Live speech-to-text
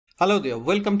Hello there,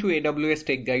 welcome to AWS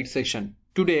Tech Guide session.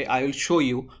 Today I will show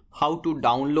you how to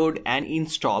download and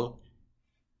install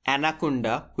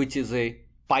Anaconda, which is a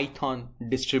Python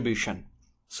distribution.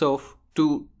 So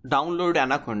to download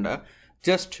Anaconda,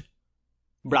 just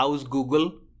browse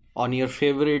Google on your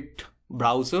favorite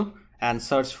browser and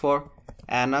search for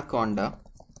Anaconda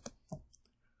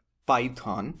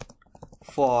Python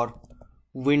for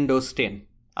Windows 10.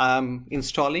 I am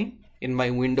installing in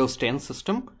my Windows 10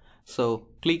 system. So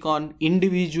click on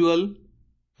individual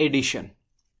edition,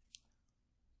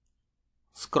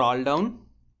 scroll down,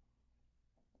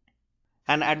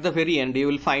 and at the very end you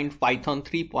will find Python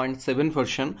 3.7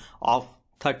 version of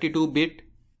 32-bit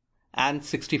and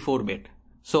 64-bit.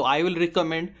 So I will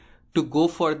recommend to go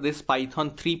for this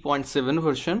Python 3.7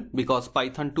 version because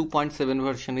Python 2.7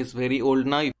 version is very old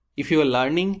now. If you are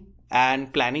learning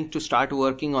and planning to start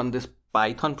working on this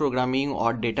Python programming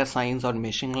or data science or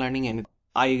machine learning, and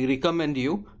I recommend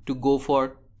you to go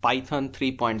for Python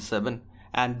 3.7,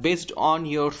 and based on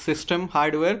your system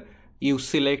hardware you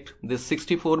select this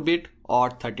 64-bit or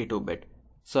 32-bit.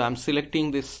 So I'm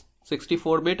selecting this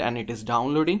 64-bit and it is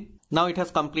downloading. Now it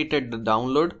has completed the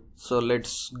download. So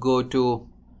let's go to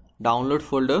download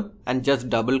folder and just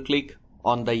double click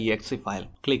on the exe file.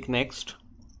 Click next.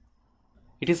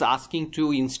 It is asking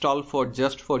to install for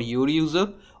just for your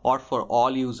user or for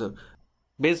all user.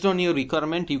 Based on your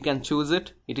requirement, you can choose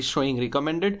it. It is showing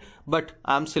recommended, but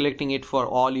I'm selecting it for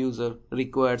all user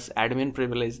requires admin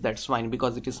privilege. That's fine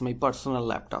because it is my personal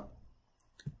laptop.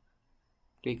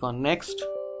 Click on next.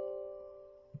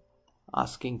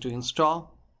 Asking to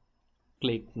install.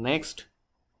 Click next.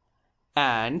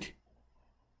 And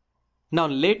now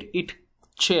let it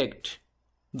check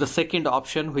the second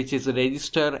option, which is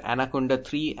register Anaconda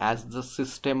 3 as the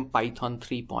system Python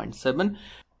 3.7.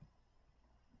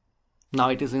 Now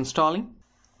it is installing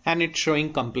and it's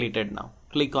showing completed now.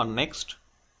 Click on next.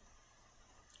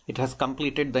 It has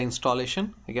completed the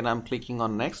installation. Again, I'm clicking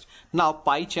on next. Now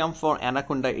PyCharm for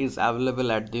Anaconda is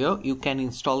available at there. You can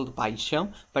install the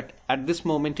PyCharm, but at this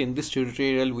moment in this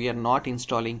tutorial, we are not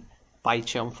installing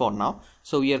PyCharm for now.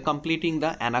 So we are completing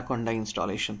the Anaconda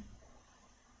installation.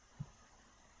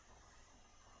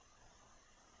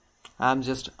 I'm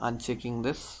just unchecking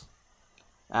this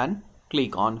and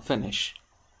click on finish.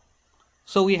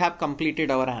 So we have completed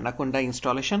our Anaconda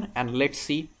installation, and let's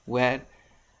see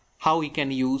how we can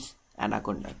use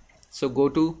Anaconda. So go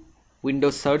to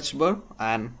Windows search bar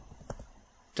and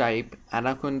type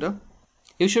Anaconda.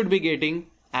 You should be getting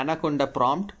Anaconda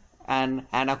prompt and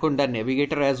Anaconda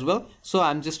navigator as well. So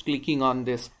I'm just clicking on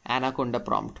this Anaconda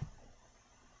prompt.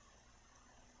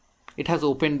 It has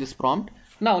opened this prompt.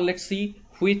 Now let's see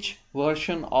which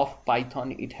version of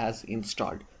Python it has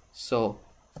installed. So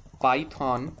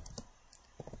Python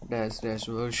dash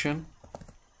version,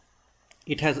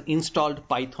 it has installed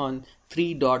Python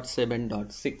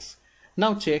 3.7.6.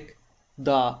 now check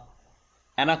the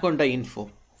Anaconda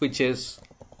info, which is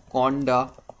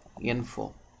conda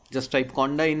info. Just type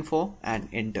conda info and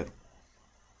enter.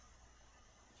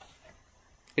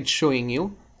 It's showing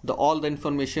you all the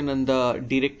information in the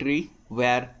directory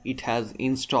where it has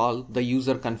installed the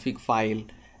user config file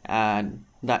and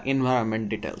the environment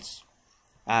details.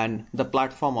 And the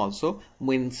platform also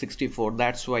Win64.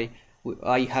 That's why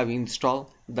I have installed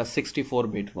the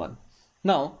 64-bit one.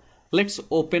 Now let's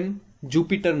open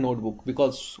Jupyter Notebook,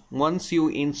 because once you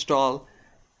install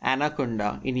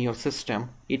Anaconda in your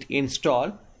system, it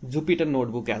install Jupyter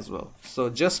Notebook as well. So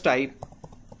just type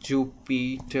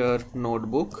Jupyter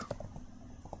Notebook,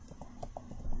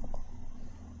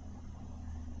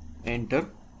 enter.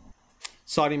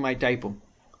 Sorry, my typo.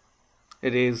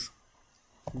 It is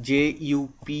Jupyter,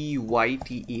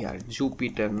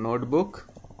 Jupyter Notebook,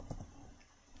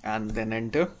 and then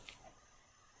enter.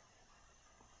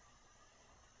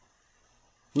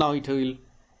 Now it will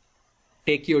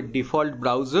take your default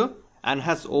browser and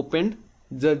has opened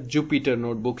the Jupyter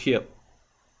Notebook here.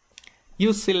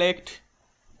 You select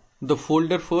the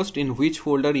folder first, in which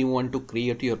folder you want to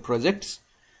create your projects.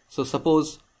 So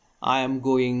suppose I am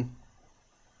going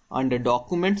under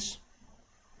documents.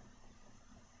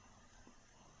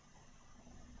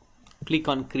 Click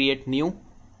on create new,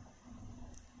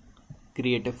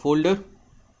 create a folder,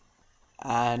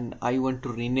 and I want to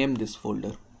rename this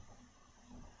folder.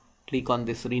 Click on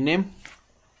this rename.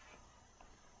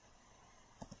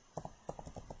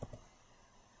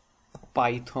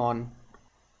 Python.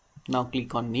 Now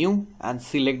click on new and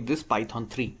select this Python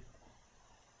 3.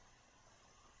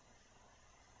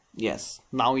 Yes,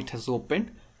 now it has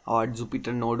opened our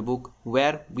Jupyter Notebook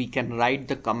where we can write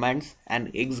the commands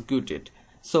and execute it.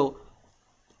 So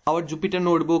our Jupyter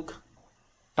Notebook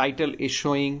title is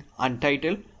showing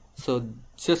untitled. So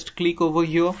just click over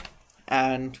here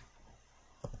and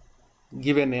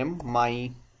give a name,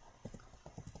 my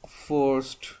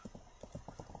first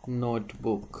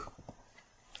notebook.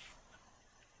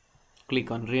 Click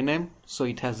on rename, so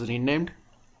it has renamed.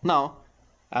 Now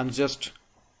I'm just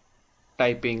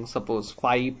typing suppose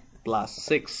 5 plus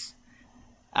 6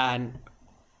 and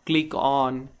click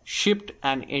on shift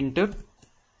and enter,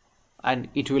 and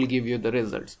it will give you the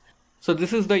results. So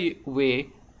this is the way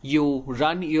you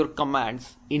run your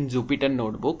commands in Jupyter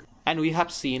Notebook, and we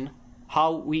have seen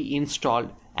how we installed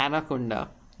Anaconda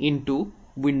into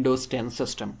Windows 10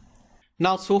 system.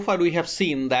 Now so far we have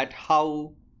seen that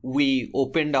how we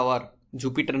opened our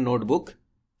Jupyter Notebook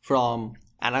from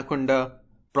Anaconda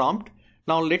prompt.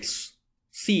 Now let's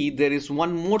see, there is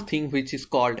one more thing which is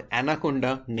called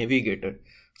Anaconda Navigator.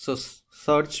 So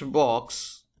search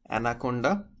box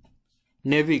Anaconda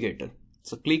Navigator.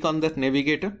 So click on that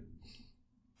navigator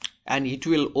and it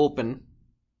will open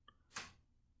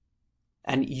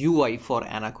an UI for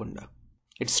Anaconda.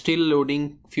 It's still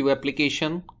loading few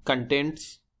application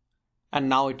contents, and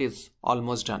now it is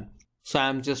almost done. So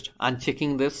I'm just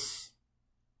unchecking this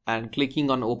and clicking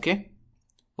on OK.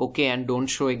 OK and don't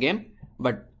show again,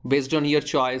 but based on your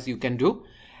choice you can do.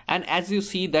 And as you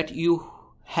see that you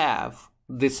have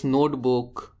this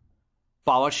notebook,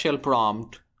 PowerShell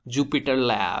prompt, Jupyter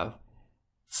Lab,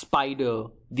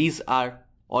 Spyder, these are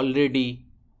already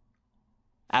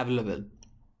available.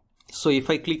 So if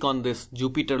I click on this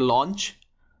Jupyter launch,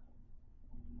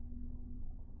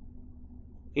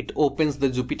 it opens the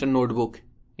Jupyter Notebook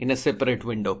in a separate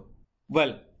window.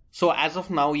 Well, so as of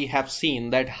now we have seen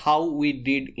that how we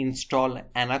did install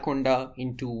Anaconda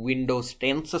into Windows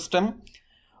 10 system.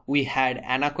 We had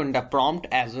Anaconda prompt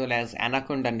as well as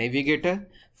Anaconda Navigator.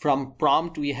 From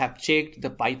prompt we have checked the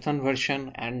Python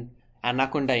version and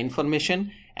Anaconda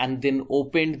information and then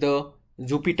opened the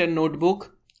Jupyter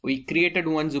Notebook. We created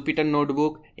one Jupyter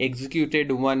Notebook,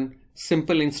 executed one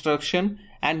simple instruction,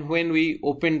 and when we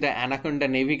opened the Anaconda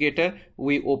Navigator,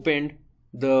 we opened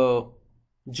the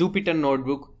Jupyter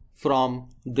Notebook from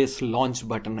this launch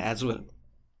button as well.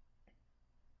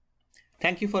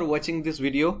 Thank you for watching this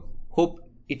video. Hope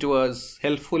it was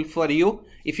helpful for you.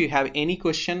 If you have any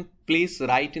question, please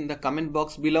write in the comment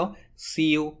box below. See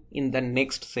you in the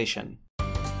next session.